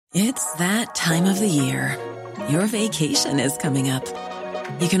It's that time of the year. Your vacation is coming up.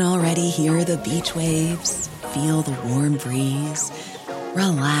 You can already hear the beach waves, feel the warm breeze,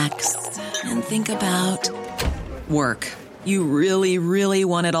 relax, and think about work. You really, really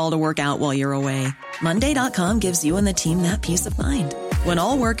want it all to work out while you're away. Monday.com gives you and the team that peace of mind. When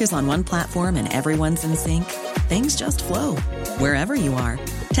all work is on one platform and everyone's in sync, things just flow. Wherever you are,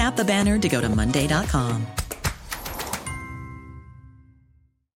 tap the banner to go to Monday.com.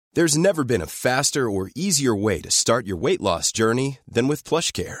 There's never been a faster or easier way to start your weight loss journey than with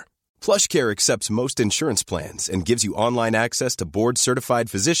PlushCare. PlushCare accepts most insurance plans and gives you online access to board-certified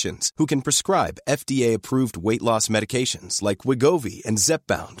physicians who can prescribe FDA-approved weight loss medications like Wegovy and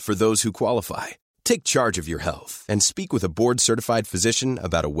Zepbound for those who qualify. Take charge of your health and speak with a board-certified physician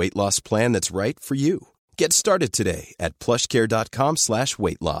about a weight loss plan that's right for you. Get started today at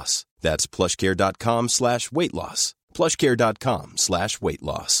plushcare.com/weight loss. That's plushcare.com/weight loss. plushcare.com/weight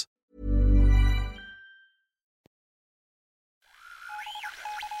loss.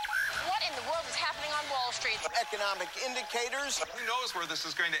 What in the world is happening on Wall Street? Economic indicators. Who knows where this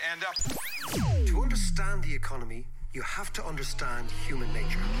is going to end up? To understand the economy, you have to understand human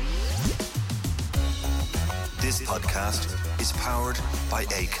nature. This podcast is powered by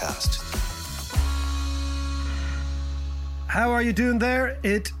Acast. How are you doing there?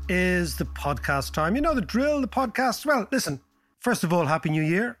 It is the podcast time. You know the drill, the podcast. Well, listen, first of all, Happy New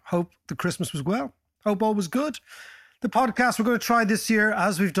Year. Hope the Christmas was well. Hope all was good. The podcast we're going to try this year,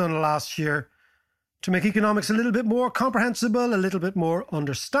 as we've done last year, to make economics a little bit more comprehensible, a little bit more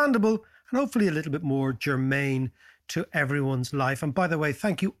understandable, and hopefully a little bit more germane to everyone's life. And by the way,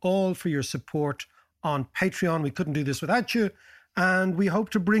 thank you all for your support on Patreon. We couldn't do this without you. And we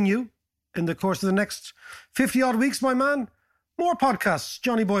hope to bring you, in the course of the next 50 odd weeks, my man, more podcasts.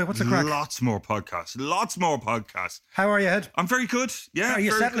 Johnny boy, what's the crack? Lots more podcasts. How are you, Ed? I'm very good. Yeah. Are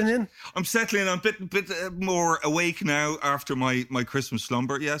you settling in? I'm settling. I'm a bit more awake now after my Christmas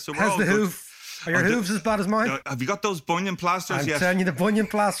slumber. Yeah. So we're How's all the good. hoof? Are your hooves as bad as mine? Have you got those bunion plasters I'm yet? telling you, the bunion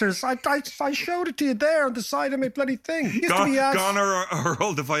plasters. I showed it to you there on the side of my bloody thing. Used to be ads. Gone or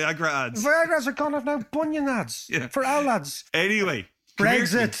all the Viagra ads. Viagra's are gone off now. Bunion ads. Yeah. For our lads. Anyway. come here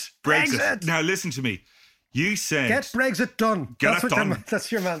to me. Brexit. Now listen to me. You said... Get Brexit done. Get it done. That's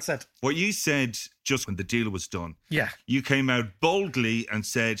your man said. What you said just when the deal was done. Yeah. You came out boldly and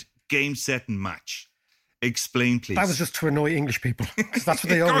said, game, set and match. Explain, please. That was just to annoy English people. Because that's what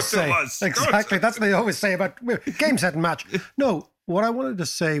they always say. It was. Exactly. That's what they always say about game, set and match. No, what I wanted to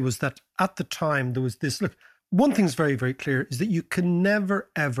say was that at the time there was this... Look, one thing's very, very clear is that you can never,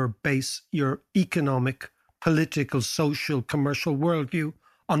 ever base your economic, political, social, commercial worldview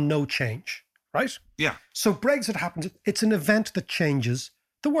on no change. Right? Yeah. So Brexit happens. It's an event that changes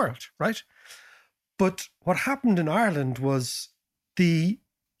the world, right? But what happened in Ireland was the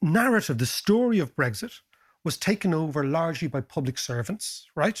narrative, the story of Brexit was taken over largely by public servants,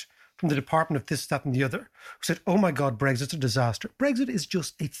 right? From the department of this, that and the other, who said, oh my God, Brexit's a disaster. Brexit is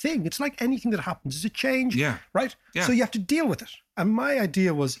just a thing. It's like anything that happens. It's a change, right? Yeah. So you have to deal with it. And my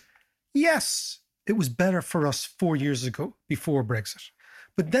idea was, yes, it was better for us 4 years ago before Brexit.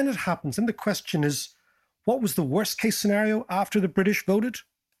 But then it happens, and the question is, what was the worst case scenario after the British voted?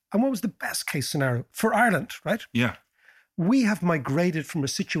 And what was the best case scenario for Ireland, right? Yeah. We have migrated from a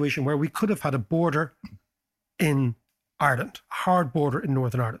situation where we could have had a border in Ireland, a hard border in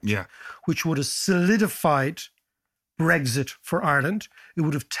Northern Ireland, which would have solidified Brexit for Ireland. It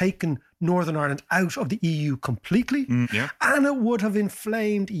would have taken Northern Ireland out of the EU completely, and it would have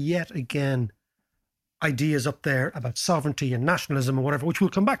inflamed yet again ideas up there about sovereignty and nationalism and whatever, which we'll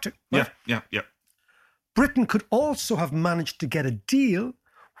come back to. Right? Yeah. Britain could also have managed to get a deal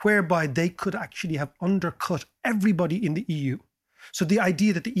whereby they could actually have undercut everybody in the EU. So the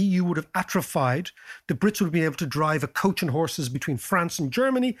idea that the EU would have atrophied, the Brits would be able to drive a coach and horses between France and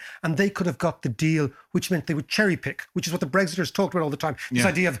Germany, and they could have got the deal, which meant they would cherry pick, which is what the Brexiters talked about all the time. This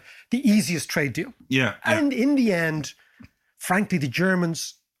idea of the easiest trade deal. And in the end, frankly, the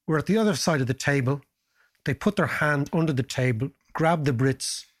Germans were at the other side of the table. They put their hand under the table, grabbed the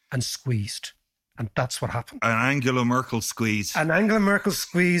Brits and squeezed. And that's what happened. An Angela Merkel squeeze. An Angela Merkel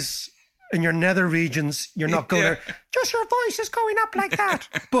squeeze in your nether regions. You're not going there. Just your voice is going up like that.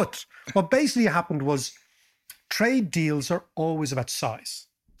 But what basically happened was trade deals are always about size.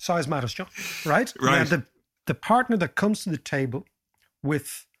 Size matters, John. Right? Right. Now, the partner that comes to the table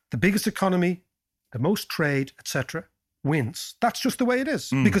with the biggest economy, the most trade, etc., wins. That's just the way it is.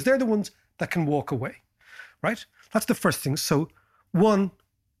 Because they're the ones that can walk away. Right? That's the first thing. So, one,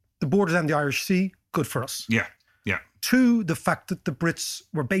 the borders and the Irish Sea, good for us. Yeah. Two, the fact that the Brits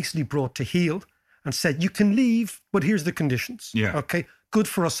were basically brought to heel and said, you can leave, but here's the conditions. Yeah. Okay? good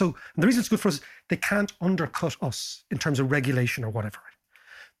for us. So and the reason it's good for us, they can't undercut us in terms of regulation or whatever.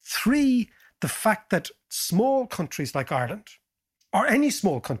 3, the fact that small countries like Ireland, or any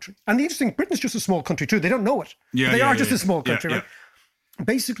small country, and the interesting, Britain's just a small country too. They don't know it. They are just a small country, right?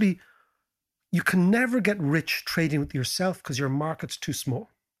 Basically, you can never get rich trading with yourself because your market's too small.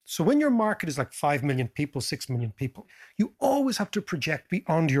 So when your market is like 5 million people, 6 million people, you always have to project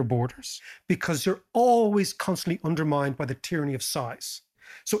beyond your borders because you're always constantly undermined by the tyranny of size.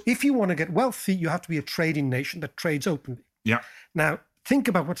 So if you want to get wealthy, you have to be a trading nation that trades openly. Yeah. Now, think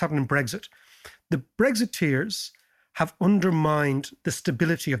about what's happened in Brexit. The Brexiteers have undermined the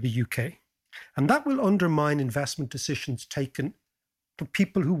stability of the UK, and that will undermine investment decisions taken for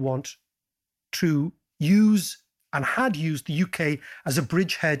people who want to use and had used the UK as a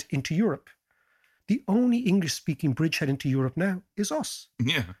bridgehead into Europe. The only English-speaking bridgehead into Europe now is us.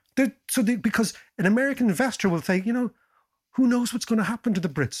 Yeah. Because an American investor will say, who knows what's going to happen to the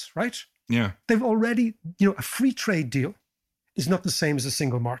Brits, right? Yeah. They've already, a free trade deal is not the same as a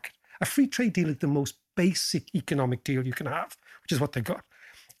single market. A free trade deal is the most basic economic deal you can have, which is what they got.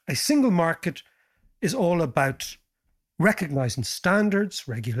 A single market is all about recognizing standards,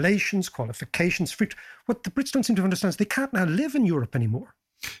 regulations, qualifications. What the Brits don't seem to understand is they can't now live in Europe anymore.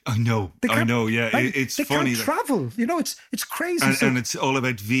 I know, yeah. Like, it's they funny. Can't travel, it's crazy. And it's all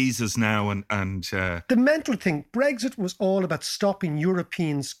about visas now and the mental thing, Brexit was all about stopping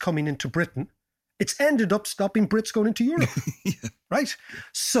Europeans coming into Britain. It's ended up stopping Brits going into Europe, right?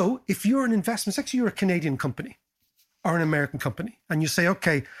 So if you're an investment, actually you're a Canadian company or an American company, and you say,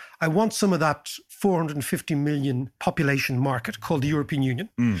 okay, I want some of that 450 million population market called the European Union.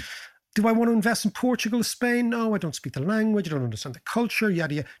 Do I want to invest in Portugal or Spain? No, I don't speak the language. I don't understand the culture,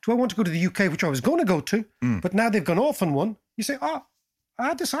 yada, yada. Do I want to go to the UK, which I was going to go to, but now they've gone off on one? You say, I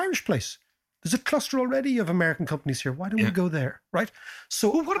had this Irish place. There's a cluster already of American companies here. Why don't we go there, right? So,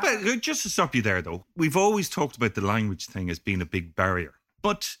 well, what about, just to stop you there, though, we've always talked about the language thing as being a big barrier.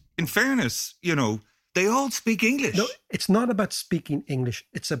 But in fairness, they all speak English. No, it's not about speaking English.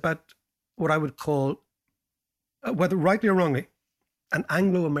 It's about what I would call, whether rightly or wrongly, an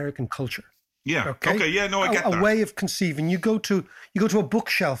Anglo-American culture. Yeah. Okay. Yeah. No, I get that. A way of conceiving. You go to a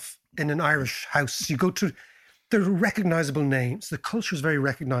bookshelf in an Irish house. You go to, they're recognizable names. The culture is very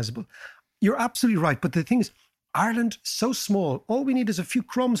recognizable. You're absolutely right. But the thing is, Ireland is so small. All we need is a few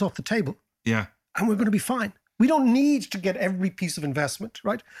crumbs off the table. Yeah. And we're going to be fine. We don't need to get every piece of investment,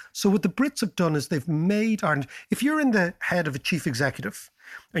 right? So what the Brits have done is they've made Ireland, if you're in the head of a chief executive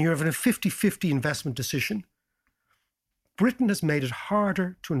and you're having a 50-50 investment decision, Britain has made it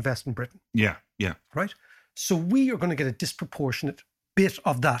harder to invest in Britain. Yeah. Right? So we are going to get a disproportionate bit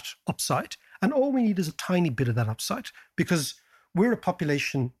of that upside. And all we need is a tiny bit of that upside because we're a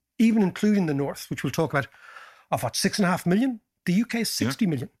population, even including the North, which we'll talk about, of 6.5 million? The UK is 60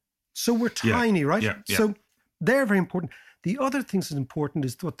 million. So we're tiny, right? Yeah. So they're very important. The other thing that's important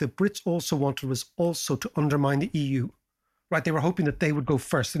is what the Brits also wanted was also to undermine the EU, right? They were hoping that they would go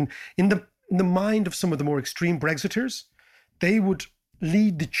first. And in the mind of some of the more extreme Brexiteers, they would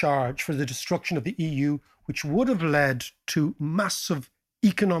lead the charge for the destruction of the EU, which would have led to massive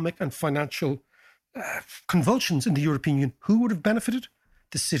economic and financial convulsions in the European Union. Who would have benefited?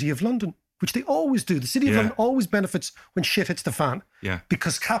 The City of London, which they always do. The City of London always benefits when shit hits the fan. Yeah.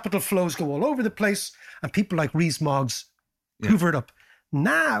 Because capital flows go all over the place and people like Rees-Moggs hoover it up.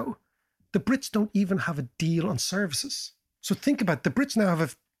 Now, the Brits don't even have a deal on services. So think about it. The Brits now have a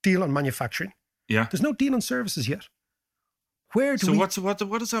deal on manufacturing. Yeah. There's no deal on services yet. What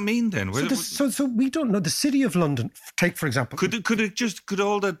does that mean then? So we don't know. The City of London, take for example. Could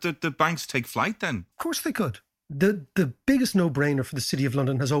all the banks take flight then? Of course they could. The biggest no-brainer for the City of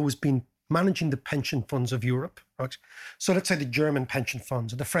London has always been managing the pension funds of Europe, right? So let's say the German pension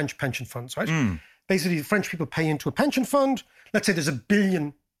funds or the French pension funds, right? Basically, the French people pay into a pension fund. Let's say there's €1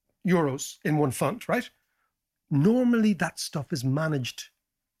 billion in one fund, right? Normally, that stuff is managed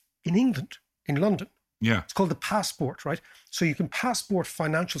in England, in London. Yeah. It's called the passport, right? So you can passport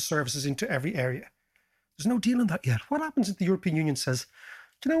financial services into every area. There's no deal on that yet. What happens if the European Union says,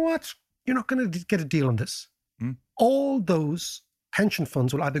 do you know what? You're not going to get a deal on this. All those pension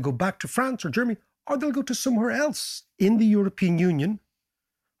funds will either go back to France or Germany, or they'll go to somewhere else in the European Union,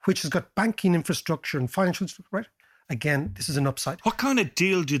 which has got banking infrastructure and financial infrastructure, right? Again, this is an upside. What kind of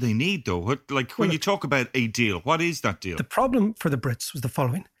deal do they need, though? When you talk about a deal, what is that deal? The problem for the Brits was the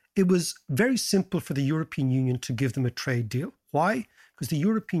following. It was very simple for the European Union to give them a trade deal. Why? Because the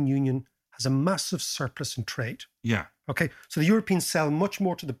European Union has a massive surplus in trade. Yeah. Okay, so the Europeans sell much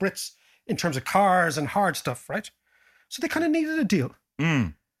more to the Brits in terms of cars and hard stuff, right? So they kind of needed a deal.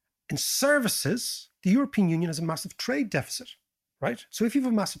 In services, the European Union has a massive trade deficit, right? So if you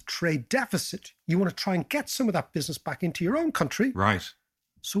have a massive trade deficit, you want to try and get some of that business back into your own country. Right.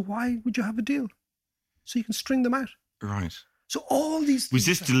 So why would you have a deal? So you can string them out. Right. So all these things... Was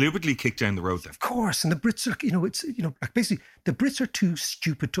this deliberately kicked down the road then? Of course. And the Brits are, like basically, the Brits are too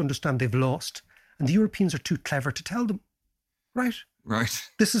stupid to understand they've lost. And the Europeans are too clever to tell them. Right? Right.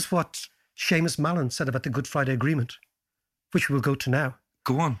 This is what Seamus Mallon said about the Good Friday Agreement, which we'll go to now.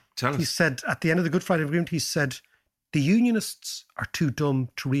 Go on, tell us. He said, at the end of the Good Friday Agreement, he said, the Unionists are too dumb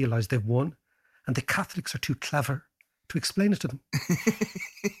to realise they've won, and the Catholics are too clever to explain it to them.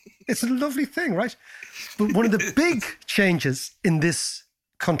 It's a lovely thing, right? But one of the big changes in this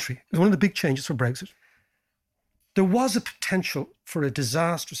country, one of the big changes for Brexit, there was a potential for a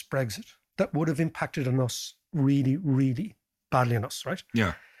disastrous Brexit that would have impacted on us really, really badly on us, right?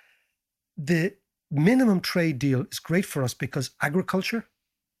 Yeah. The minimum trade deal is great for us because agriculture,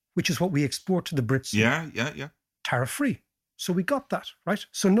 which is what we export to the Brits, Yeah. tariff-free. So we got that, right?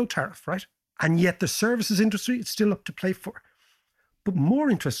 So no tariff, right? And yet the services industry, it's still up to play for. But more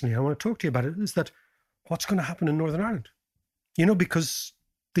interestingly, I want to talk to you about it, is that what's going to happen in Northern Ireland? You know, because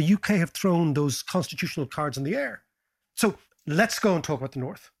the UK have thrown those constitutional cards in the air. So let's go and talk about the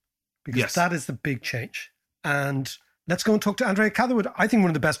North, because that is the big change. And let's go and talk to Andrea Catherwood. I think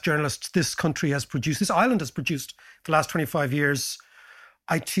one of the best journalists this country has produced, this island has produced for the last 25 years.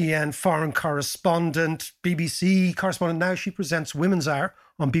 ITN foreign correspondent, BBC correspondent. Now she presents Women's Hour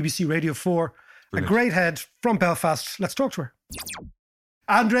on BBC Radio 4. Brilliant. A great head from Belfast. Let's talk to her.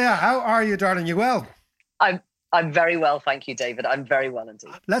 Andrea, how are you, darling? You well? I'm very well, thank you, David. I'm very well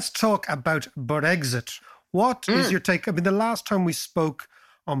indeed. Let's talk about Brexit. What is your take? I mean, the last time we spoke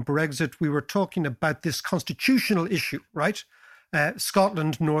on Brexit, we were talking about this constitutional issue, right?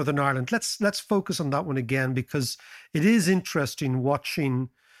 Scotland, Northern Ireland. Let's focus on that one again, because it is interesting watching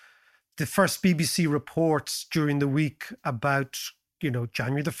the first BBC reports during the week about,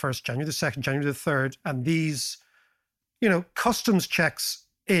 January the 1st, January the 2nd, January the 3rd, and these, customs checks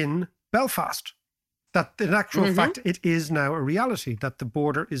in Belfast. That in actual fact, it is now a reality that the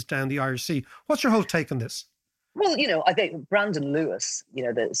border is down the Irish Sea. What's your whole take on this? Well, I think Brandon Lewis,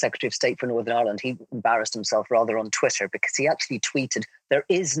 the Secretary of State for Northern Ireland, he embarrassed himself rather on Twitter because he actually tweeted, there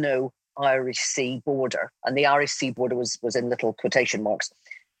is no Irish Sea border. And the Irish Sea border was in little quotation marks.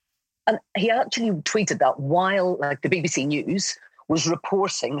 And he actually tweeted that while the BBC News was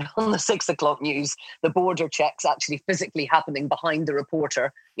reporting on the 6 o'clock news, the border checks actually physically happening behind the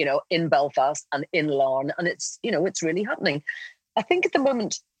reporter, in Belfast and in Larne. And it's really happening. I think at the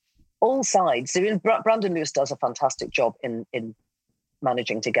moment, all sides, Brandon Lewis does a fantastic job in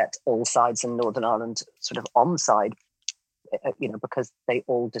managing to get all sides in Northern Ireland sort of on side, because they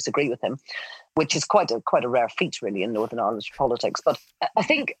all disagree with him, which is quite a rare feat really in Northern Irish politics. But I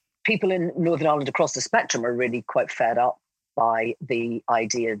think people in Northern Ireland across the spectrum are really quite fed up by the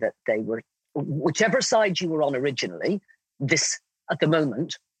idea that they were, whichever side you were on originally, this at the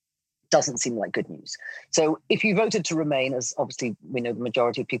moment doesn't seem like good news. So if you voted to remain, as obviously we know the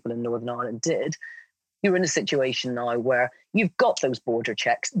majority of people in Northern Ireland did, you're in a situation now where you've got those border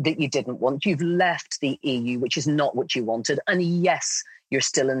checks that you didn't want. You've left the EU, which is not what you wanted. And yes, you're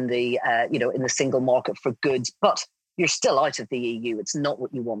still in the, in the single market for goods, but you're still out of the EU. It's not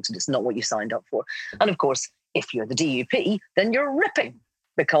what you wanted. It's not what you signed up for. And of course, if you're the DUP, then you're ripping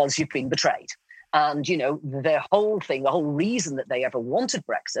because you've been betrayed. And, the whole thing, the whole reason that they ever wanted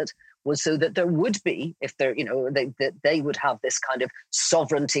Brexit was so that there would be, if there, they would have this kind of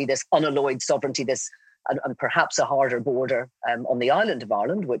sovereignty, this unalloyed sovereignty, this, and perhaps a harder border on the island of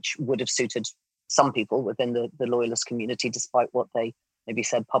Ireland, which would have suited some people within the loyalist community, despite what they maybe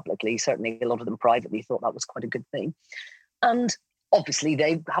said publicly. Certainly a lot of them privately thought that was quite a good thing. And obviously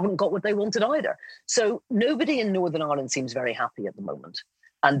they haven't got what they wanted either. So nobody in Northern Ireland seems very happy at the moment.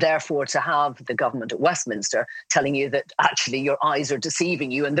 And therefore, to have the government at Westminster telling you that actually your eyes are deceiving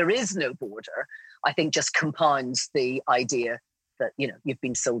you and there is no border, I think just compounds the idea that, you've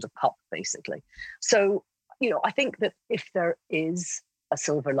been sold a pup, basically. So, I think that if there is a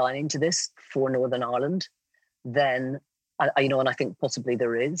silver lining to this for Northern Ireland, then, and I think possibly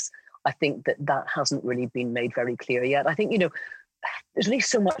there is, I think that hasn't really been made very clear yet. I think, there's only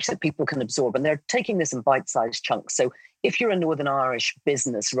so much that people can absorb, and they're taking this in bite-sized chunks. So if you're a Northern Irish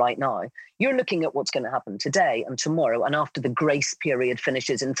business right now, you're looking at what's going to happen today and tomorrow, and after the grace period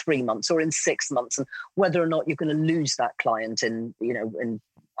finishes in 3 months or in 6 months, and whether or not you're going to lose that client in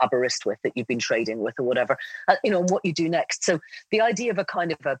Aberystwyth that you've been trading with or whatever, and what you do next. So the idea of a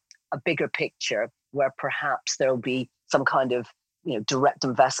kind of a bigger picture where perhaps there'll be some kind of direct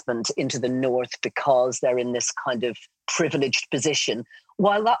investment into the north because they're in this kind of privileged position.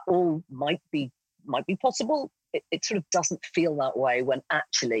 While that all might be possible, it sort of doesn't feel that way when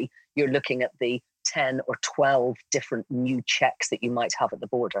actually you're looking at the 10 or 12 different new checks that you might have at the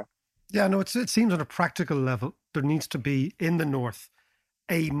border. Yeah, no, it seems on a practical level, there needs to be in the north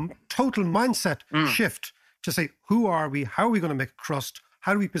a total mindset shift to say, who are we? How are we going to make a crust?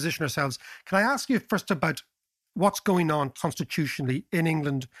 How do we position ourselves? Can I ask you first about what's going on constitutionally in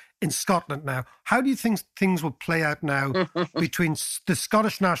England, in Scotland now? How do you think things will play out now between the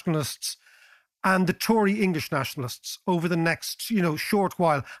Scottish nationalists and the Tory English nationalists over the next, short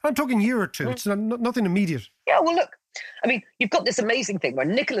while? I'm talking a year or two. It's nothing immediate. Yeah, well, look, I mean, you've got this amazing thing where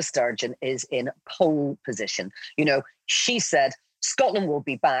Nicola Sturgeon is in pole position. She said, Scotland will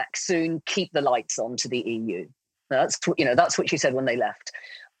be back soon, keep the lights on to the EU. That's what she said when they left.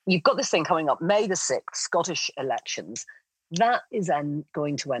 You've got this thing coming up, May the 6th, Scottish elections. That is then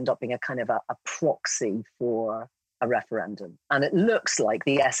going to end up being a kind of a proxy for a referendum. And it looks like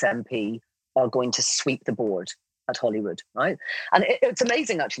the SNP are going to sweep the board at Holyrood, right? And it's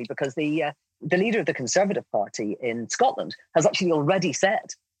amazing, actually, because the leader of the Conservative Party in Scotland has actually already said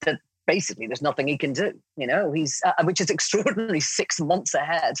that basically there's nothing he can do, he's which is extraordinary 6 months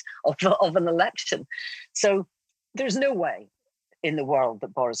ahead of an election. So there's no way in the world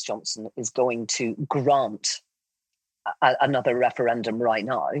that Boris Johnson is going to grant another referendum right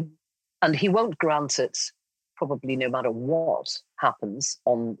now. And he won't grant it probably no matter what happens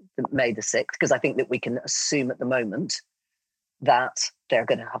on May the 6th, because I think that we can assume at the moment that they're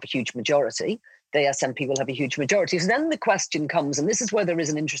going to have a huge majority. The SNP will have a huge majority. So then the question comes, and this is where there is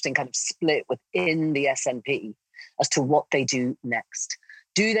an interesting kind of split within the SNP as to what they do next.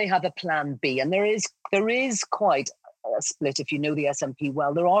 Do they have a plan B? And there is quite a split, if you know the SNP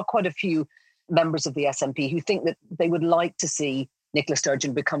well. There are quite a few members of the SNP who think that they would like to see Nicola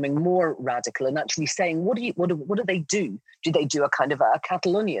Sturgeon becoming more radical and actually saying, what do they do? Do they do a kind of a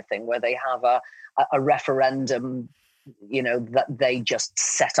Catalonia thing where they have a referendum, that they just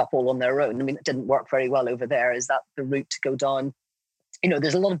set up all on their own? I mean, it didn't work very well over there. Is that the route to go down?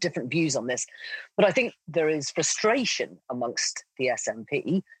 There's a lot of different views on this, but I think there is frustration amongst the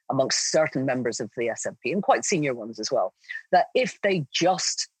SNP, amongst certain members of the SNP, and quite senior ones as well, that if they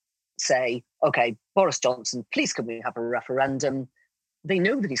just say, okay, Boris Johnson, please can we have a referendum? They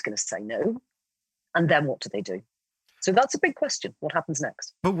know that he's going to say no. And then what do they do? So that's a big question. What happens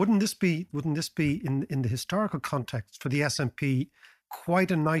next? But wouldn't this be in the historical context for the SNP quite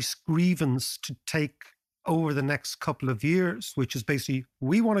a nice grievance to take over the next couple of years, which is basically,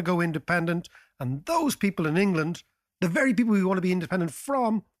 we want to go independent, and those people in England, the very people we want to be independent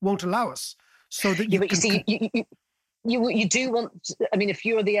from, won't allow us. So that you do want, I mean, if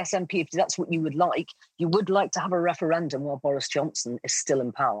you're the SNP, if that's what you would like to have a referendum while Boris Johnson is still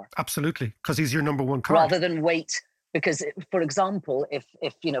in power. Absolutely, because he's your number one card. Rather than wait, because, for example, if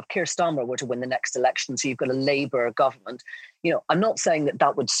Keir Starmer were to win the next election, so you've got a Labour government, I'm not saying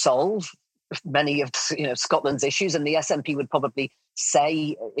that would solve many of Scotland's issues, and the SNP would probably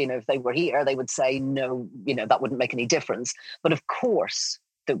say, if they were here, they would say no, that wouldn't make any difference. But of course,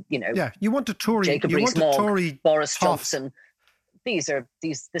 you want a Tory, Jacob Rees-Mogg, Boris Johnson. This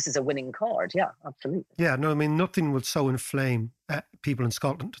is a winning card. Yeah, absolutely. Yeah, no, I mean, nothing will so inflame people in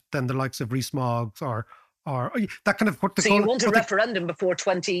Scotland than the likes of Rees-Mogg or that kind of what they call. So you want a referendum before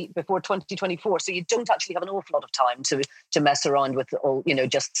 2024. So you don't actually have an awful lot of time to mess around with all,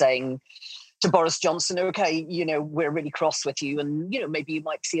 just saying to Boris Johnson, okay, we're really cross with you, and maybe you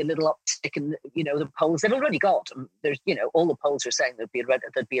might see a little uptick in the polls. They've already got there's all the polls are saying there'd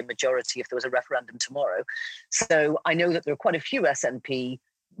be a majority if there was a referendum tomorrow. So I know that there are quite a few SNP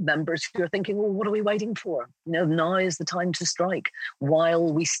members who are thinking, well, what are we waiting for? Now is the time to strike,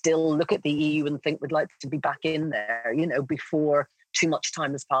 while we still look at the EU and think we'd like to be back in there, before too much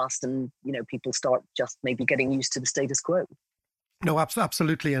time has passed and people start just maybe getting used to the status quo. No,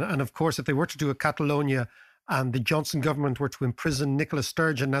 absolutely. And of course, if they were to do a Catalonia and the Johnson government were to imprison Nicola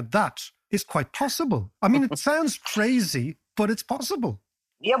Sturgeon, now that is quite possible. I mean, it sounds crazy, but it's possible.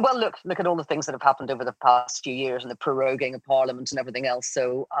 Yeah, well, look at all the things that have happened over the past few years and the proroguing of Parliament and everything else.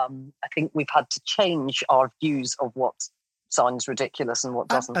 So I think we've had to change our views of what sounds ridiculous and what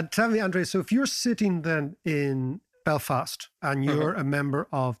doesn't. And tell me, Andre, so if you're sitting then in Belfast and you're a member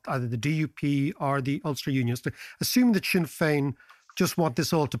of either the DUP or the Ulster Unions, assuming that Sinn Féin just want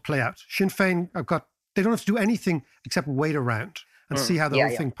this all to play out. Sinn Féin they don't have to do anything except wait around and see how the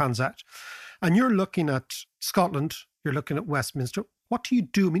whole thing pans out. And you're looking at Scotland, you're looking at Westminster. What do you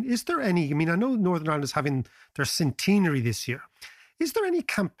do? I mean, is there any, I know Northern Ireland is having their centenary this year. Is there any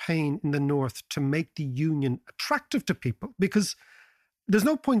campaign in the North to make the Union attractive to people? Because there's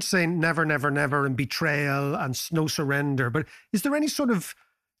no point saying never, never, never and betrayal and no surrender. But is there any sort of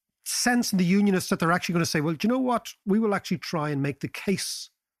sense in the unionists that they're actually going to say, well, do you know what? We will actually try and make the case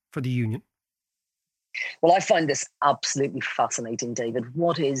for the union? Well, I find this absolutely fascinating, David.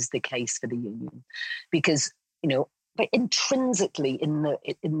 What is the case for the union? Because, but intrinsically in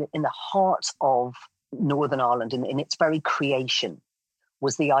the heart of Northern Ireland, in its very creation,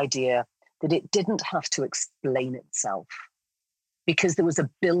 was the idea that it didn't have to explain itself because there was a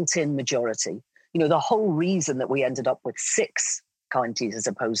built-in majority. The whole reason that we ended up with 6 counties as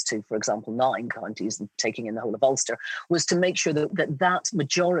opposed to, for example, 9 counties and taking in the whole of Ulster was to make sure that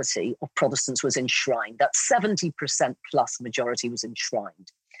majority of Protestants was enshrined. That 70% plus majority was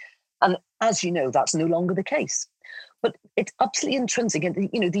enshrined. And as you know, that's no longer the case. But it's absolutely intrinsic. And,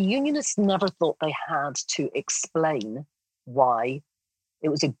 the unionists never thought they had to explain why it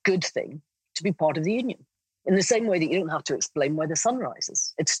was a good thing to be part of the union. In the same way that you don't have to explain why the sun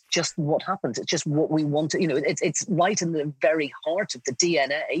rises. It's just what happens. It's just what we want to, it's right in the very heart of the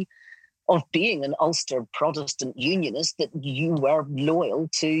DNA of being an Ulster Protestant unionist that you were loyal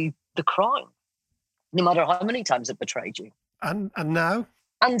to the crown, no matter how many times it betrayed you. And now?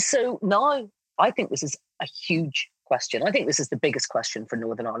 And so now I think this is a huge question. I think this is the biggest question for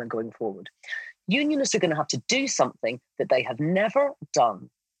Northern Ireland going forward. Unionists are going to have to do something that they have never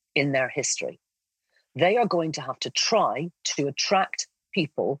done in their history. They are going to have to try to attract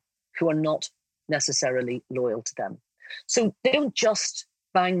people who are not necessarily loyal to them. So they don't just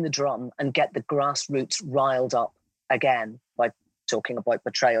bang the drum and get the grassroots riled up again by talking about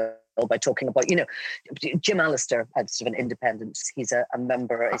betrayal, by talking about, Jim Allister, heads of an independent, he's a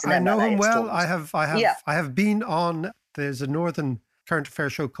member. He's an I know MLA him well. I have been on, there's a Northern current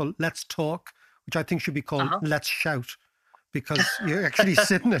affairs show called Let's Talk, which I think should be called Let's Shout, because you actually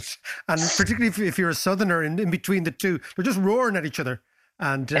sit in it. And particularly if you're a Southerner in between the two, they're just roaring at each other.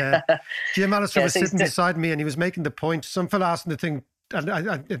 And Jim Allister was sitting beside me and he was making the point. Some fella asked him the thing, and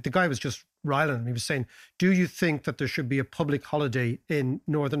the guy was just riling him. He was saying, do you think that there should be a public holiday in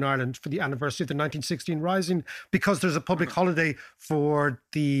Northern Ireland for the anniversary of the 1916 Rising? Because there's a public holiday for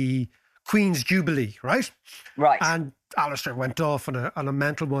the Queen's Jubilee, right? Right. And Allister went off on a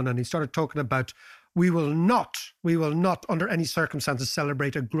mental one and he started talking about we will not under any circumstances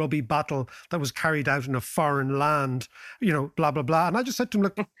celebrate a grubby battle that was carried out in a foreign land, blah, blah, blah. And I just said to him,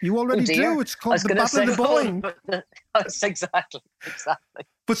 look, you already do. It's called the Battle of the Boyne. Exactly.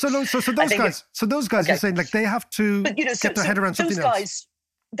 But so those guys are saying like they have to get their head around something else. Those guys,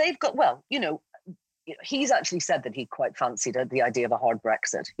 they've got, he's actually said that he quite fancied the idea of a hard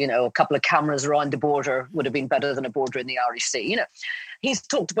Brexit. A couple of cameras around the border would have been better than a border in the Irish Sea. He's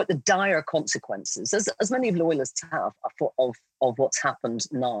talked about the dire consequences, as many of loyalists have, of what's happened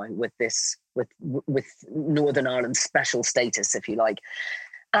now with this, with Northern Ireland's special status, if you like.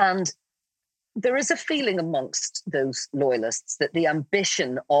 And there is a feeling amongst those loyalists that the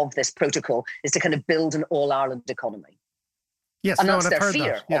ambition of this protocol is to kind of build an all-Ireland economy. Yes, and that's their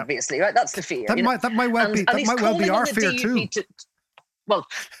fear, obviously, right? That's the fear. That might well be our fear too.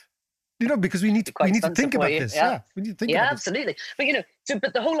 Because we need to think about this. Yeah, we need to think about this. Absolutely. But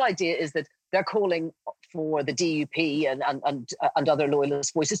but the whole idea is that they're calling for the DUP and other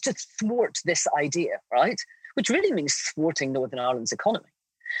loyalist voices to thwart this idea, right? Which really means thwarting Northern Ireland's economy.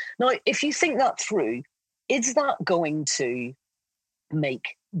 Now, if you think that through, is that going to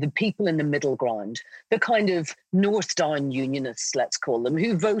make the people in the middle ground, the kind of North Down unionists, let's call them,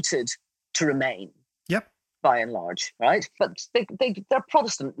 who voted to remain, by and large, right? But they're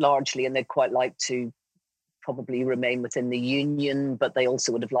Protestant largely, and they'd quite like to probably remain within the union, but they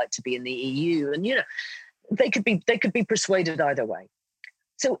also would have liked to be in the EU. And they could be persuaded either way.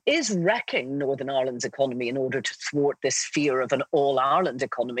 So is wrecking Northern Ireland's economy in order to thwart this fear of an all-Ireland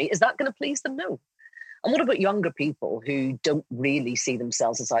economy, is that going to please them? No. And what about younger people who don't really see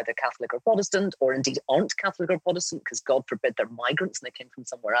themselves as either Catholic or Protestant, or indeed aren't Catholic or Protestant because, God forbid, they're migrants and they came from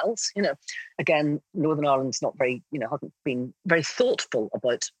somewhere else? Again, Northern Ireland's not very, hasn't been very thoughtful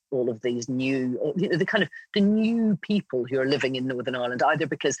about all of these new, the new people who are living in Northern Ireland, either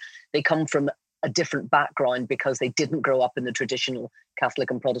because they come from a different background, because they didn't grow up in the traditional Catholic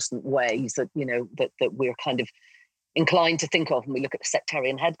and Protestant ways that, that we're kind of inclined to think of when we look at the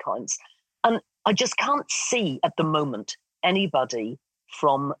sectarian headcounts. And I just can't see at the moment anybody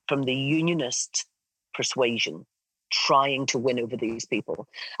from the unionist persuasion trying to win over these people.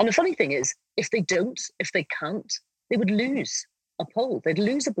 And the funny thing is, if they can't, they would lose a poll. They'd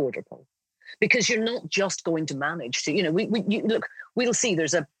lose a border poll, because you're not just going to manage to, we'll see.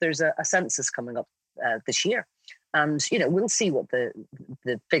 There's a census coming up this year, and we'll see what the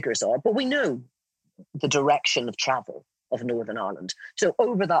figures are. But we know the direction of travel of Northern Ireland. So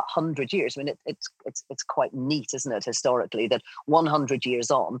over that 100 years, I mean, it's quite neat, isn't it, historically, that 100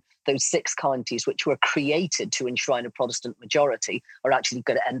 years on, those 6 counties which were created to enshrine a Protestant majority are actually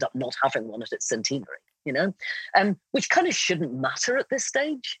going to end up not having one at its centenary, which kind of shouldn't matter at this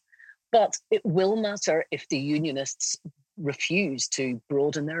stage, but it will matter if the Unionists refuse to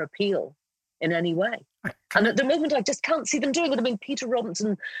broaden their appeal in any way. And at the moment, I just can't see them doing it. I mean, Peter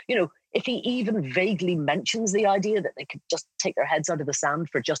Robinson, if he even vaguely mentions the idea that they could just take their heads out of the sand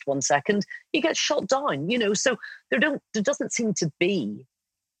for just 1 second, he gets shot down, So there doesn't seem to be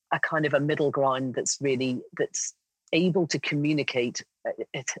a kind of a middle ground that's able to communicate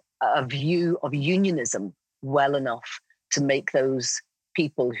a view of unionism well enough to make those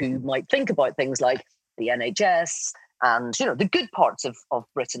people who might think about things like the NHS and, the good parts of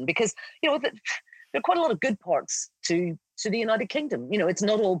Britain, because, there are quite a lot of good parts to the United Kingdom. It's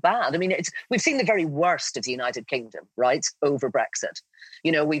not all bad. I mean, we've seen the very worst of the United Kingdom, right, over Brexit.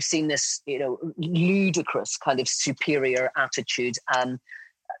 We've seen this, ludicrous kind of superior attitude and,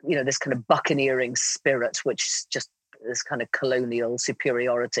 this kind of buccaneering spirit, which just this kind of colonial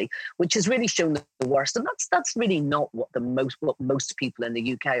superiority, which has really shown the worst. And that's really not what most people in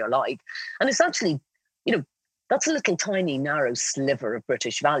the UK are like. And it's actually, that's a little tiny narrow sliver of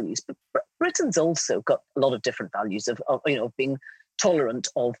British values. But Britain's also got a lot of different values of being tolerant,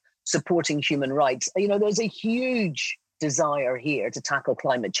 of supporting human rights. There's a huge desire here to tackle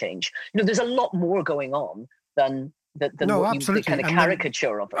climate change. There's a lot more going on than the kind of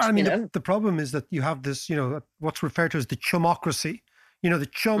caricature of it. I mean, the problem is that you have this, what's referred to as the chumocracy. The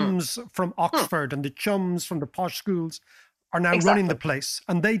chums from Oxford and the chums from the posh schools are now running the place.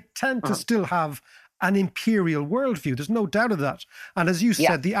 And they tend to still have an imperial worldview. There's no doubt of that. And as you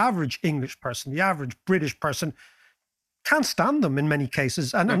said, the average English person, the average British person can't stand them in many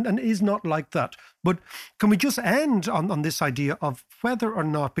cases and is not like that. But can we just end on this idea of whether or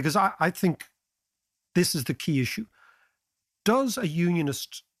not, because I think this is the key issue, does a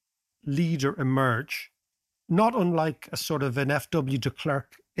unionist leader emerge, not unlike a sort of an F.W. de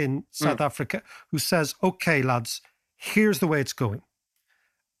Klerk in South Africa, who says, okay, lads, here's the way it's going.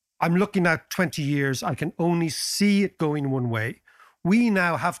 I'm looking at 20 years. I can only see it going one way. We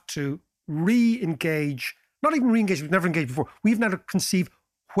now have to re-engage, not even re-engage, we've never engaged before. We've now to conceive,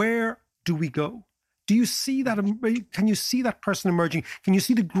 where do we go? Do you see that? Can you see that person emerging? Can you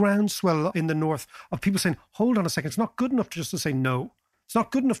see the groundswell in the north of people saying, hold on a second, it's not good enough just to say no. It's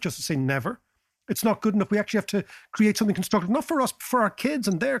not good enough just to say never. It's not good enough. We actually have to create something constructive, not for us, but for our kids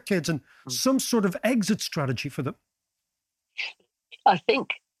and their kids, and some sort of exit strategy for them. I think,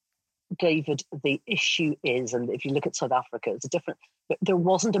 David, the issue is, and if you look at South Africa, it's there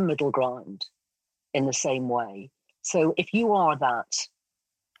wasn't a middle ground in the same way. So if you are that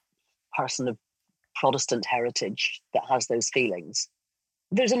person of Protestant heritage that has those feelings,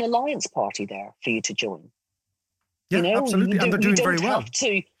 there's an alliance party there for you to join. Yeah, absolutely. And they're doing very well.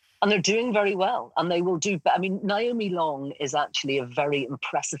 And they're doing very well. And they will do. I mean, Naomi Long is actually a very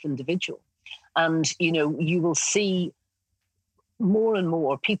impressive individual. And, you will see more and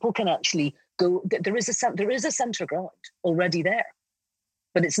more people can actually go. There is a centre ground already there,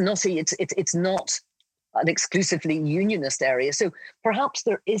 but it's not an exclusively unionist area. So perhaps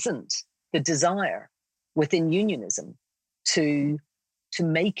there isn't the desire within unionism to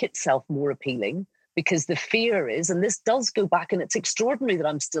make itself more appealing, because the fear is, and this does go back, and it's extraordinary that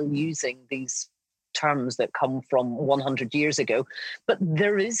I'm still using these terms that come from 100 years ago, but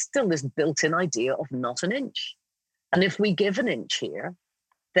there is still this built-in idea of not an inch. And if we give an inch here,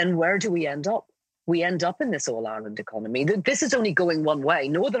 then where do we end up? We end up in this all-Ireland economy. This is only going one way.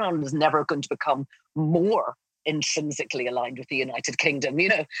 Northern Ireland is never going to become more intrinsically aligned with the United Kingdom.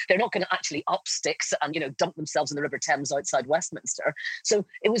 They're not going to actually up sticks and, dump themselves in the River Thames outside Westminster. So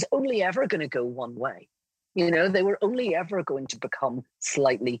it was only ever going to go one way. They were only ever going to become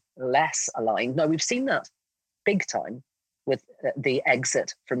slightly less aligned. Now, we've seen that big time with the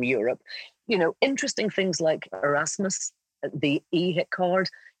exit from Europe. Interesting things like Erasmus, the e-hit card.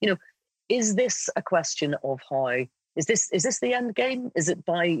 Is this a question of how, is this the end game? Is it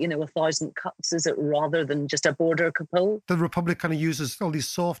by, 1,000 cuts? Is it rather than just a border couple? The Republic kind of uses all these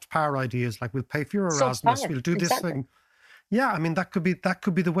soft power ideas, like we'll pay for your Erasmus, we'll do this thing. Yeah, I mean, that could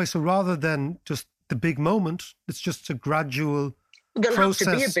be the way. So rather than just the big moment, it's just a gradual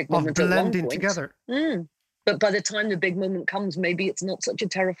process of blending together. But by the time the big moment comes, maybe it's not such a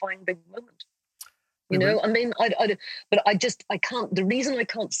terrifying big moment. You know, I mean, but I can't, the reason I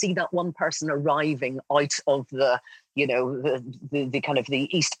can't see that one person arriving out of the, you know, the kind of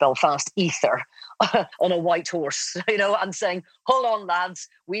the East Belfast ether on a white horse, you know, and saying, hold on, lads,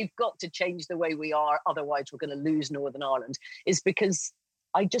 we've got to change the way we are, otherwise we're going to lose Northern Ireland, is because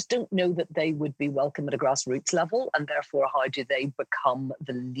I just don't know that they would be welcome at a grassroots level. And therefore, how do they become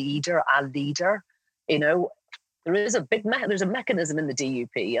a leader? You know, there's a mechanism in the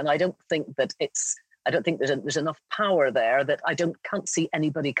DUP, and I don't think that there's enough power there that can't see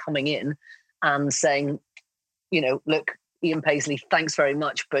anybody coming in and saying, you know, look, Ian Paisley, thanks very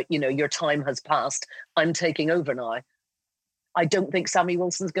much, but, you know, your time has passed. I'm taking over now. I don't think Sammy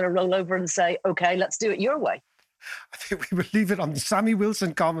Wilson's going to roll over and say, okay, let's do it your way. I think we will leave it on the Sammy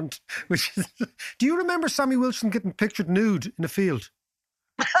Wilson comment, which is, do you remember Sammy Wilson getting pictured nude in a field?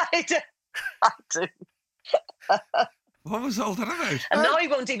 I do. What was all that about? And now he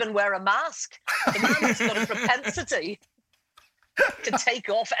won't even wear a mask. The man has got a propensity to take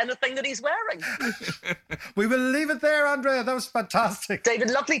off anything that he's wearing. We will leave it there, Andrea. That was fantastic. David,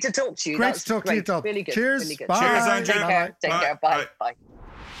 lovely to talk to you. Great to talk to you, Tom. Really good. Cheers. Really good. Bye. Cheers, Andrea. Take care. Take care. Bye. Bye.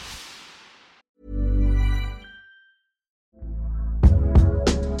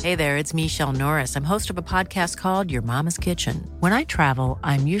 Hey there, it's Michelle Norris. I'm host of a podcast called Your Mama's Kitchen. When I travel,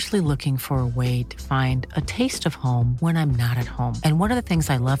 I'm usually looking for a way to find a taste of home when I'm not at home. And one of the things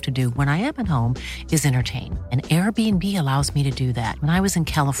I love to do when I am at home is entertain. And Airbnb allows me to do that. When I was in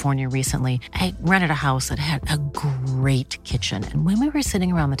California recently, I rented a house that had a great kitchen. And when we were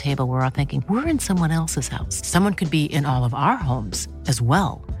sitting around the table, we were all thinking, we're in someone else's house. Someone could be in all of our homes as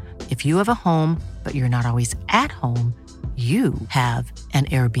well. If you have a home, but you're not always at home, you have an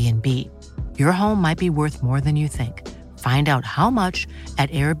Airbnb. Your home might be worth more than you think. Find out how much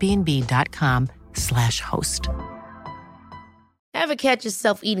at airbnb.com/host. Ever catch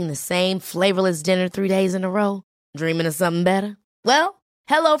yourself eating the same flavorless dinner 3 days in a row? Dreaming of something better? Well,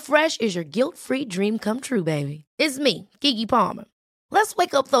 HelloFresh is your guilt-free dream come true, baby. It's me, Keke Palmer. Let's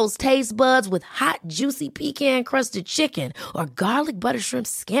wake up those taste buds with hot, juicy pecan-crusted chicken or garlic butter shrimp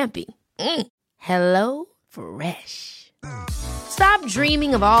scampi. Hello Fresh. Stop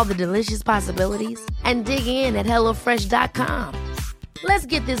dreaming of all the delicious possibilities and dig in at HelloFresh.com. Let's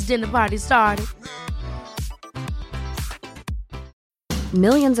get this dinner party started.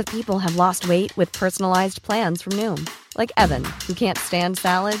 Millions of people have lost weight with personalized plans from Noom. Like Evan, who can't stand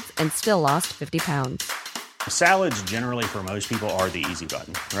salads and still lost 50 pounds. Salads generally for most people are the easy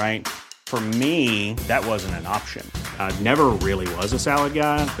button, right? For me, that wasn't an option. I never really was a salad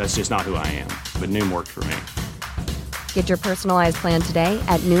guy. That's just not who I am. But Noom worked for me. Get your personalized plan today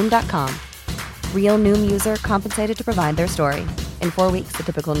at Noom.com. Real Noom user compensated to provide their story. In 4 weeks, the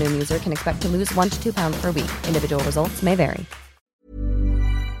typical Noom user can expect to lose 1 to 2 pounds per week. Individual results may vary.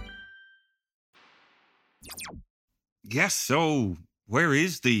 Yes, so where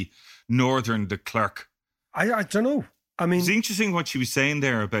is the Northern de Klerk? I don't know. I mean, it's interesting what she was saying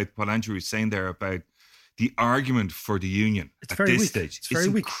there about what Andrew was saying there about the argument for the union it's at very this weak. stage. It's very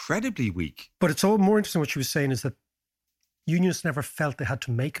weak. Incredibly weak. But it's all more interesting what she was saying is that unionists never felt they had to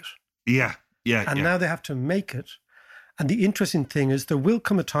make it. Yeah. And now they have to make it. And the interesting thing is there will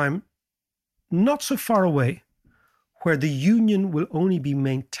come a time, not so far away, where the union will only be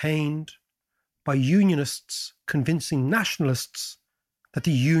maintained by unionists convincing nationalists that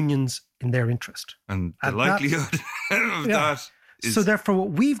the union's in their interest. And the likelihood of that is... So therefore what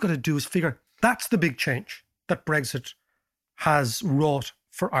we've got to do is figure, that's the big change that Brexit has wrought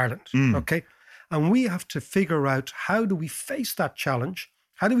for Ireland, okay? And we have to figure out, how do we face that challenge?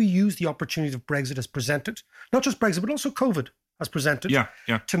 How do we use the opportunity of Brexit as presented? Not just Brexit, but also COVID as presented.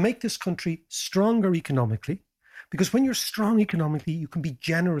 To make this country stronger economically. Because when you're strong economically, you can be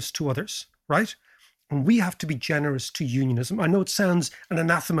generous to others, right? And we have to be generous to unionism. I know it sounds an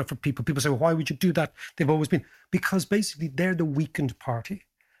anathema for people. People say, well, why would you do that? They've always been. Because basically they're the weakened party.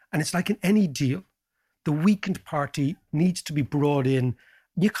 And it's like in any deal, the weakened party needs to be brought in.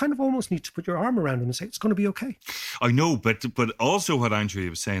 You kind of almost need to put your arm around them and say, it's going to be okay. I know, but also what Andrea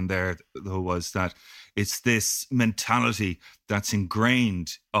was saying there, though, was that it's this mentality that's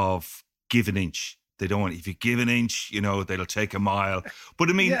ingrained of give an inch. They don't want, if you give an inch, you know, they'll take a mile. But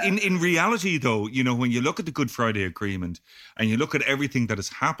I mean, in reality, though, you know, when you look at the Good Friday Agreement and you look at everything that has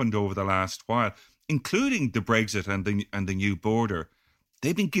happened over the last while, including the Brexit and the new border,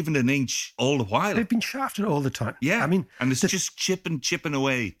 they've been given an inch all the while. They've been shafted all the time. Yeah. I mean, and it's just chipping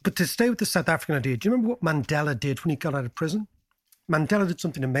away. But to stay with the South African idea, do you remember what Mandela did when he got out of prison? Mandela did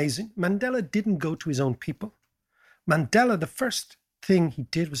something amazing. Mandela didn't go to his own people. Mandela, the first thing he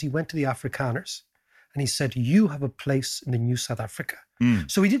did was he went to the Afrikaners and he said, you have a place in the new South Africa.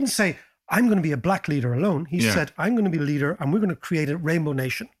 So he didn't say, I'm going to be a black leader alone. He said, I'm going to be a leader and we're going to create a rainbow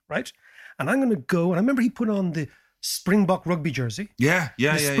nation, right? And I'm going to go, and I remember he put on the Springbok rugby jersey. The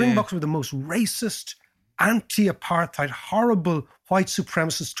Springboks were the most racist, anti-apartheid, horrible white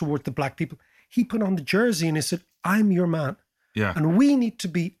supremacists toward the black people. He put on the jersey and he said, I'm your man. Yeah. And we need to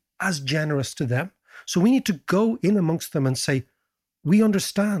be as generous to them. So we need to go in amongst them and say, we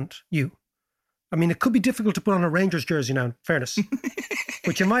understand you. I mean, it could be difficult to put on a Rangers jersey now, in fairness.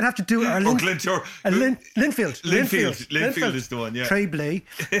 But you might have to do Linfield. Linfield is the one, yeah. Trey Blay.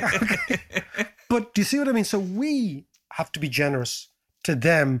 Okay. But do you see what I mean? So we have to be generous to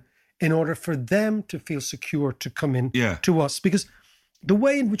them in order for them to feel secure to come in to us. Because the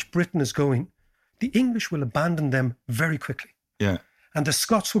way in which Britain is going, the English will abandon them very quickly. Yeah. And the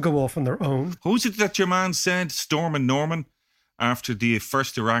Scots will go off on their own. Who's it that your man said, Stormin Norman, after the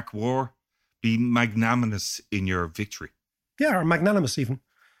first Iraq war, be magnanimous in your victory? Yeah, or magnanimous even.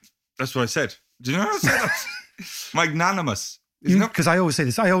 That's what I said. Do you know what I said? Magnanimous. Because I always say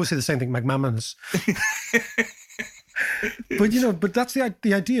this. I always say the same thing, magnanimous. But that's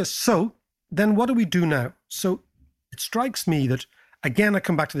the idea. So then what do we do now? So it strikes me that, again, I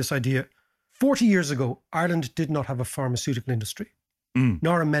come back to this idea. 40 years ago, Ireland did not have a pharmaceutical industry,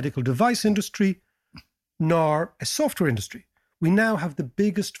 nor a medical device industry, nor a software industry. We now have the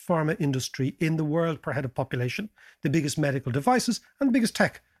biggest pharma industry in the world per head of population, the biggest medical devices, and the biggest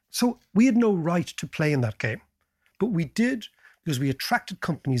tech. So we had no right to play in that game. But we did because we attracted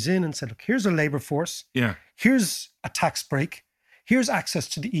companies in and said, look, here's a labour force. Yeah. Here's a tax break. Here's access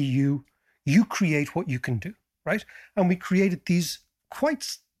to the EU. You create what you can do, right? And we created these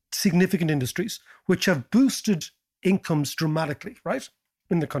quite significant industries which have boosted incomes dramatically, right,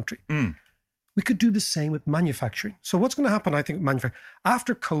 in the country. We could do the same with manufacturing. So what's going to happen, I think, with manufacturing?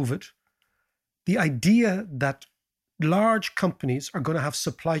 After COVID, the idea that large companies are going to have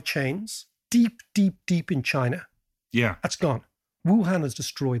supply chains deep, deep, deep in China, that's gone. Wuhan has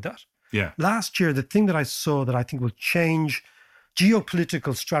destroyed that. Yeah. Last year, the thing that I saw that I think will change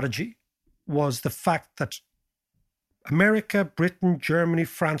geopolitical strategy was the fact that America, Britain, Germany,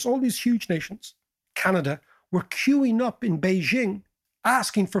 France, all these huge nations, Canada, were queuing up in Beijing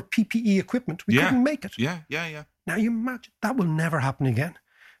asking for PPE equipment. We couldn't make it. Yeah. Now you imagine, that will never happen again.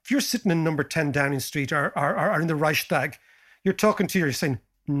 If you're sitting in number 10 Downing Street or in the Reichstag, you're talking to you're saying,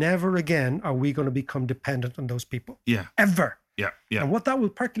 never again are we going to become dependent on those people. Yeah. Ever. Yeah. And what that will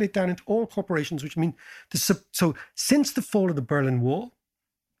percolate down into all corporations, which mean, so since the fall of the Berlin Wall,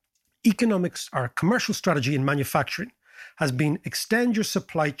 economics, our commercial strategy in manufacturing has been extend your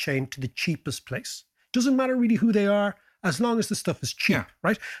supply chain to the cheapest place. Doesn't matter really who they are, as long as the stuff is cheap,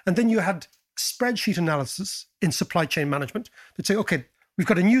 right? And then you had spreadsheet analysis in supply chain management that say, okay, we've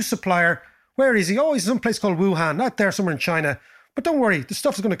got a new supplier. Where is he? Oh, he's in some place called Wuhan, not there, somewhere in China. But don't worry, the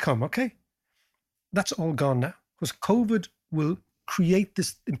stuff's going to come, okay? That's all gone now because COVID will create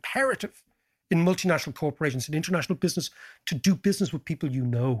this imperative in multinational corporations, in international business, to do business with people you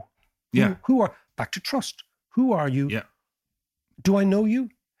know. Who are, back to trust. Who are you? Yeah. Do I know you?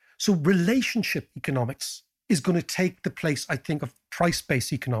 So relationship economics is going to take the place, I think, of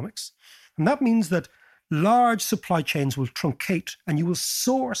price-based economics. And that means that large supply chains will truncate and you will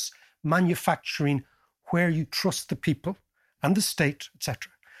source manufacturing where you trust the people and the state,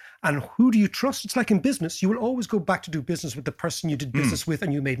 etc. And who do you trust? It's like in business. You will always go back to do business with the person you did business with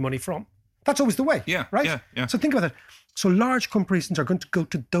and you made money from. That's always the way, right? Yeah. So think about that. So large corporations are going to go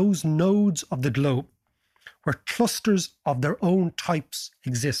to those nodes of the globe where clusters of their own types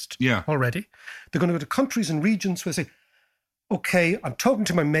exist already. They're going to go to countries and regions where they say, okay, I'm talking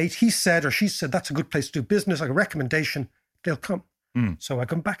to my mate, he said or she said, that's a good place to do business, like a recommendation, they'll come. So I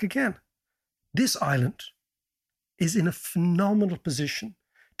come back again. This island is in a phenomenal position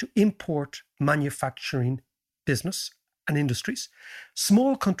to import manufacturing business and industries.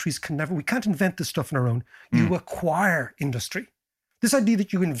 Small countries we can't invent this stuff on our own. You acquire industry. This idea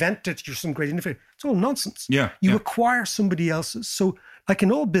that you invent it, you're some great innovator, it's all nonsense. You acquire somebody else's. So like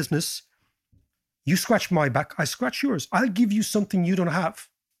in all business, you scratch my back, I scratch yours. I'll give you something you don't have.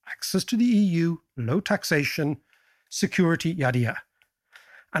 Access to the EU, low taxation, security, yada, yada.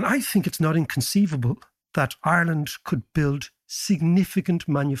 And I think it's not inconceivable that Ireland could build significant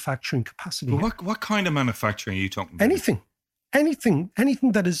manufacturing capacity. Well, what kind of manufacturing are you talking about? Anything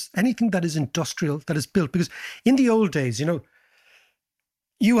that is industrial, that is built. Because in the old days,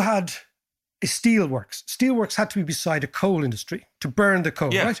 you had a steelworks. Steelworks had to be beside a coal industry to burn the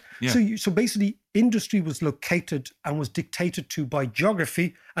coal, right? Yeah. So basically, industry was located and was dictated to by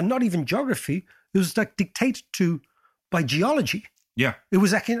geography, and not even geography. It was like dictated to by geology. Yeah. It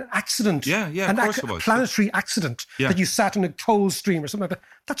was like an accident. Yeah, of course it was. Planetary accident that you sat in a cold stream or something like that.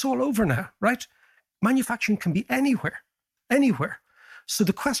 That's all over now, right? Manufacturing can be anywhere. So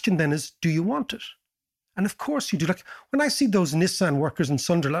the question then is, do you want it? And of course you do. Like when I see those Nissan workers in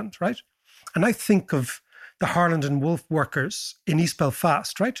Sunderland, right? And I think of the Harland and Wolff workers in East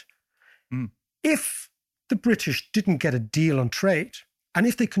Belfast, right? If the British didn't get a deal on trade, and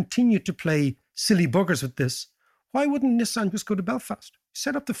if they continued to play silly buggers with this, why wouldn't Nissan just go to Belfast?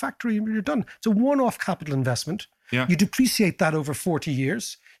 Set up the factory and you're done. It's a one-off capital investment. Yeah. You depreciate that over 40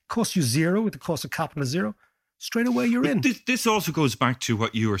 years. It costs you zero with the cost of capital is zero. Straight away you're in. This also goes back to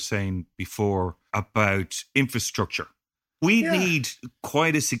what you were saying before about infrastructure. We need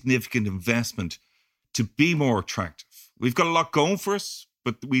quite a significant investment to be more attractive. We've got a lot going for us,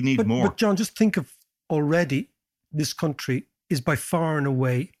 but we need more. But John, just think of already this country is by far and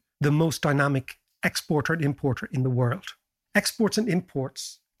away the most dynamic exporter and importer in the world. Exports and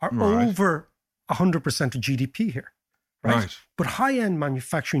imports are over 100% of GDP here. Right? But high-end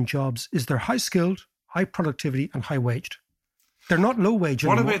manufacturing jobs is they're high-skilled, high productivity and high-waged. They're not low-wage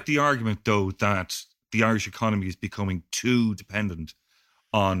anymore. What about the argument, though, that the Irish economy is becoming too dependent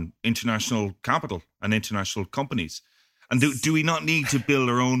on international capital and international companies? And do we not need to build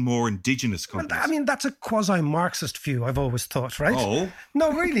our own more indigenous companies? I mean, that's a quasi-Marxist view, I've always thought, right? Oh.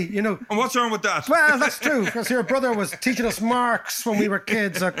 No, really, you know. And what's wrong with that? Well, that's true, because your brother was teaching us Marx when we were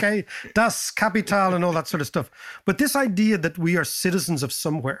kids, okay? Das Kapital and all that sort of stuff. But this idea that we are citizens of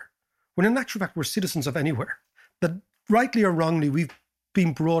somewhere, when in actual fact we're citizens of anywhere, that rightly or wrongly we've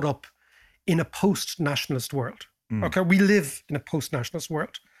been brought up in a post-nationalist world. Okay, we live in a post-nationalist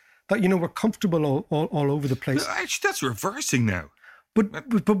world. That, you know, we're comfortable all over the place. Actually, that's reversing now. But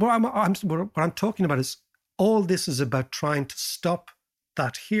what I'm talking about is all this is about trying to stop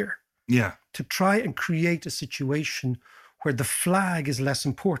that here. Yeah. To try and create a situation where the flag is less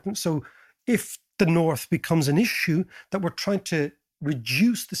important. So if the North becomes an issue, that we're trying to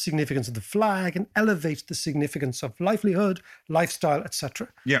reduce the significance of the flag and elevate the significance of livelihood, lifestyle, etc.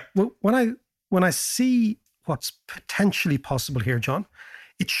 Yeah. Well, when I see what's potentially possible here, John,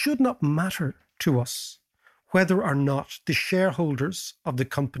 it should not matter to us whether or not the shareholders of the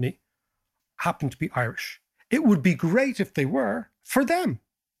company happen to be Irish. It would be great if they were for them,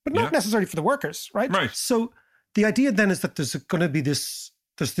 but not necessarily for the workers, right? Right. So the idea then is that there's going to be there's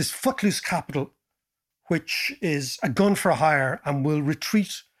this footloose capital, which is a gun for hire and will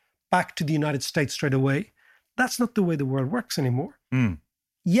retreat back to the United States straight away. That's not the way the world works anymore.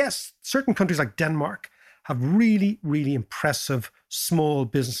 Yes, certain countries like Denmark have really, really impressive small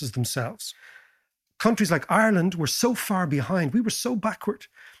businesses themselves. Countries like Ireland were so far behind, we were so backward,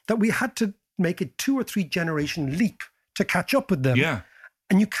 that we had to make a 2 or 3 generation leap to catch up with them. Yeah.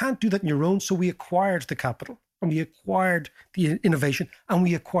 And you can't do that on your own, so we acquired the capital, and we acquired the innovation, and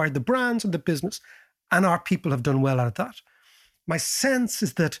we acquired the brands and the business, and our people have done well out of that. My sense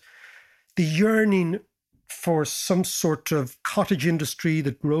is that the yearning for some sort of cottage industry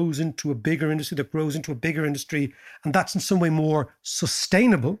that grows into a bigger industry, and that's in some way more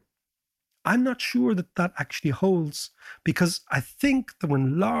sustainable, I'm not sure that that actually holds, because I think that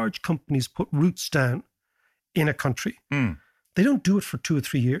when large companies put roots down in a country, they don't do it for 2 or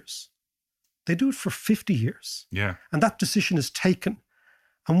 3 years. They do it for 50 years. Yeah. And that decision is taken.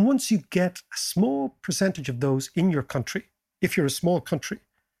 And once you get a small percentage of those in your country, if you're a small country,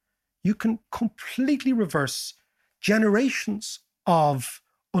 you can completely reverse generations of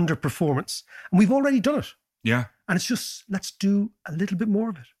underperformance. And we've already done it. Yeah. And it's just, let's do a little bit more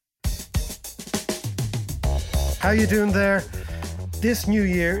of it. How you doing there? This new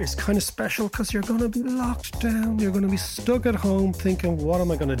year is kind of special because you're going to be locked down. You're going to be stuck at home thinking, what am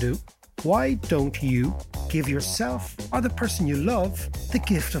I going to do? Why don't you give yourself or the person you love the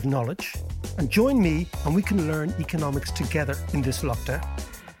gift of knowledge? And join me and we can learn economics together in this lockdown.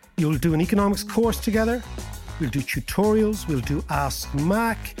 You'll do an economics course together. We'll do tutorials. We'll do Ask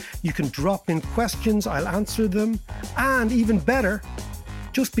Mac. You can drop in questions. I'll answer them. And even better,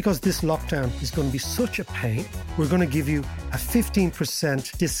 just because this lockdown is going to be such a pain, we're going to give you a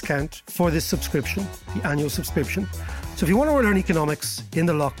 15% discount for this subscription, the annual subscription. So if you want to learn economics in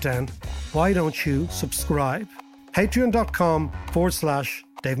the lockdown, why don't you subscribe?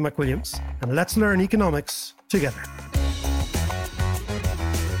 Patreon.com/Dave McWilliams. And let's learn economics together.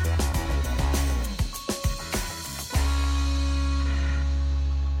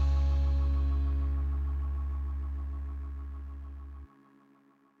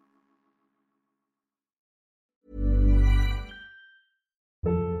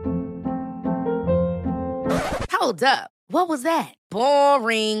 Hold up. What was that?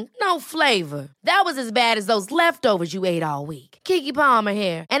 Boring. No flavor. That was as bad as those leftovers you ate all week. Keke Palmer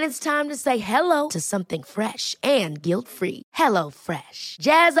here, and it's time to say hello to something fresh and guilt-free. Hello Fresh.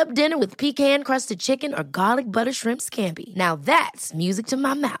 Jazz up dinner with pecan-crusted chicken or garlic butter shrimp scampi. Now that's music to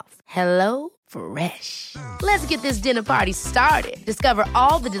my mouth. Hello Fresh. Let's get this dinner party started. Discover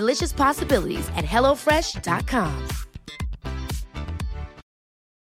all the delicious possibilities at HelloFresh.com.